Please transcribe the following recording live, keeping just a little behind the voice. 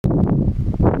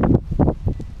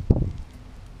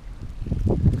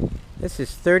This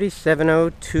is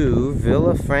 3702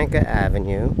 Villa Franca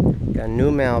Avenue. Got a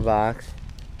new mailbox.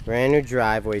 Brand new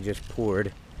driveway just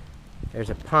poured.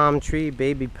 There's a palm tree,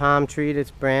 baby palm tree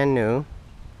that's brand new.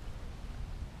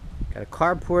 Got a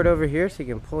carport over here so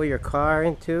you can pull your car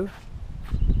into.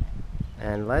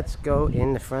 And let's go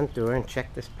in the front door and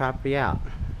check this property out.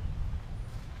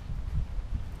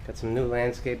 Got some new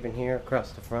landscaping here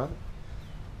across the front.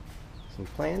 Some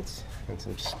plants and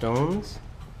some stones.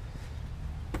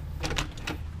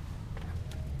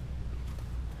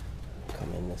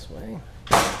 Come in this way.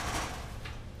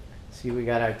 See, we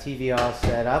got our TV all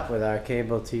set up with our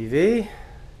cable TV.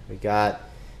 We got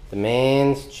the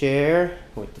man's chair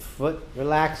with the foot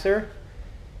relaxer.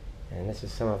 And this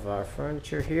is some of our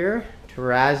furniture here.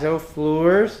 Terrazzo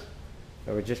floors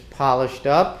that were just polished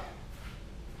up.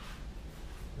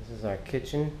 This is our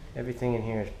kitchen. Everything in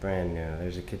here is brand new.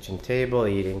 There's a kitchen table,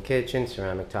 eating kitchen,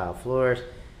 ceramic tile floors,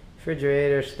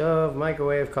 refrigerator, stove,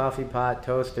 microwave, coffee pot,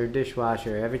 toaster,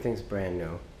 dishwasher. Everything's brand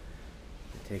new.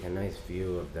 Take a nice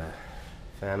view of the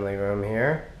family room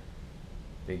here.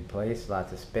 Big place,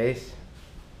 lots of space.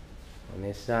 On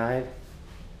this side,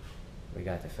 we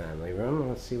got the family room.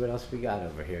 Let's see what else we got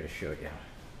over here to show you.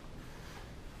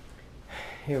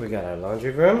 Here we got our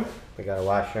laundry room. We got a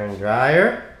washer and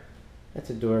dryer.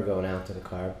 That's a door going out to the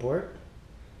carport.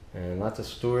 And lots of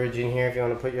storage in here if you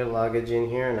want to put your luggage in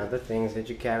here and other things that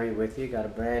you carry with you. Got a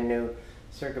brand new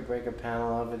circuit breaker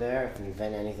panel over there if in the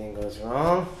event anything goes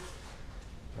wrong.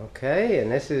 Okay,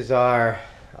 and this is our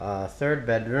third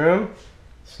bedroom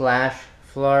slash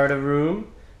Florida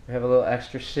room. We have a little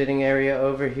extra sitting area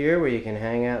over here where you can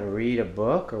hang out and read a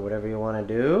book or whatever you want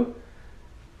to do.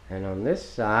 And on this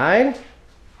side,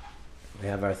 we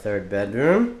have our third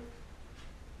bedroom,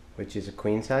 which is a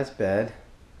queen size bed,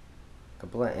 a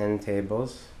couple of end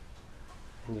tables,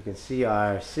 and you can see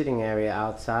our sitting area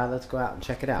outside. Let's go out and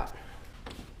check it out.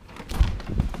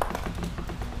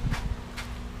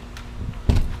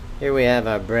 Here we have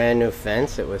our brand new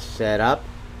fence that was set up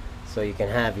so you can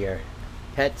have your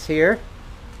pets here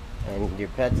and your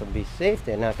pets will be safe.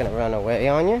 They're not going to run away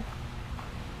on you.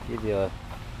 Give you a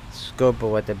scope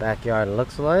of what the backyard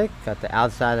looks like. Got the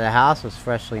outside of the house was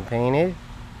freshly painted.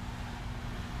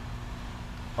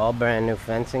 All brand new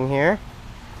fencing here.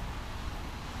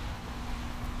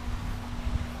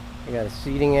 We got a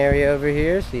seating area over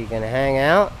here so you can hang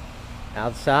out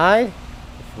outside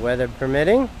if weather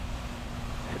permitting.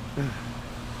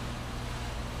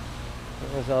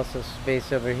 There's also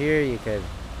space over here. You could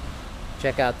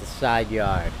check out the side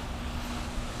yard.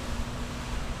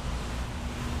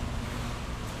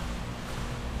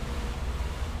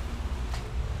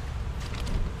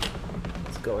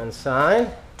 Let's go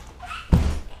inside.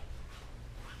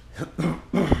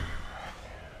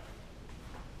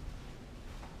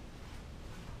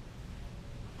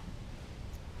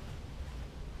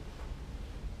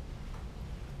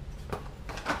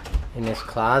 In this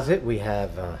closet we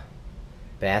have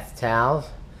bath towels.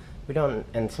 We don't,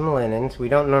 and some linens. We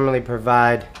don't normally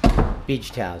provide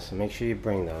beach towels, so make sure you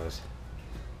bring those.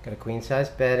 Got a queen size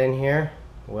bed in here.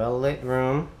 Well lit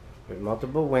room with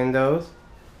multiple windows.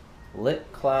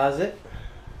 Lit closet.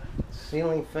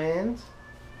 Ceiling fans.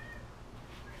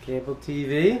 Cable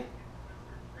TV.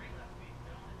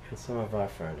 And some of our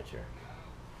furniture.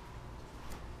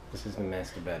 This is the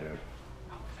master bedroom.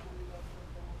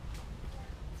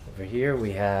 Over here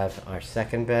we have our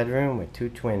second bedroom with two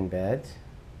twin beds.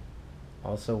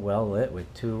 Also well lit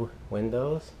with two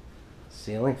windows.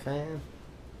 Ceiling fan.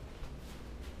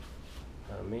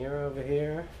 A mirror over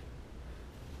here.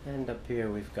 And up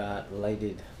here we've got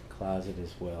lighted closet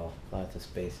as well. Lots of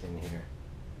space in here.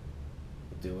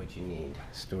 Do what you need.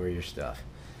 Store your stuff.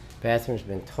 Bathroom's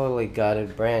been totally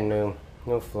gutted. Brand new.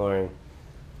 No flooring.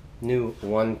 New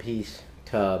one-piece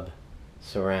tub.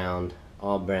 Surround.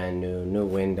 All brand new. New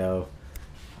window.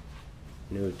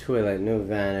 New toilet. New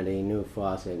vanity. New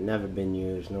faucet. Never been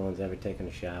used. No one's ever taken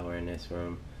a shower in this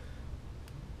room.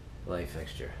 Light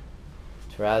fixture.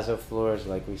 Terrazzo floors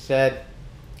like we said.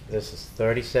 This is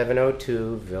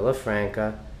 3702 Villa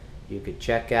Franca. You could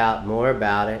check out more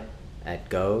about it at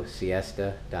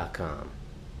GoSiesta.com.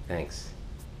 Thanks.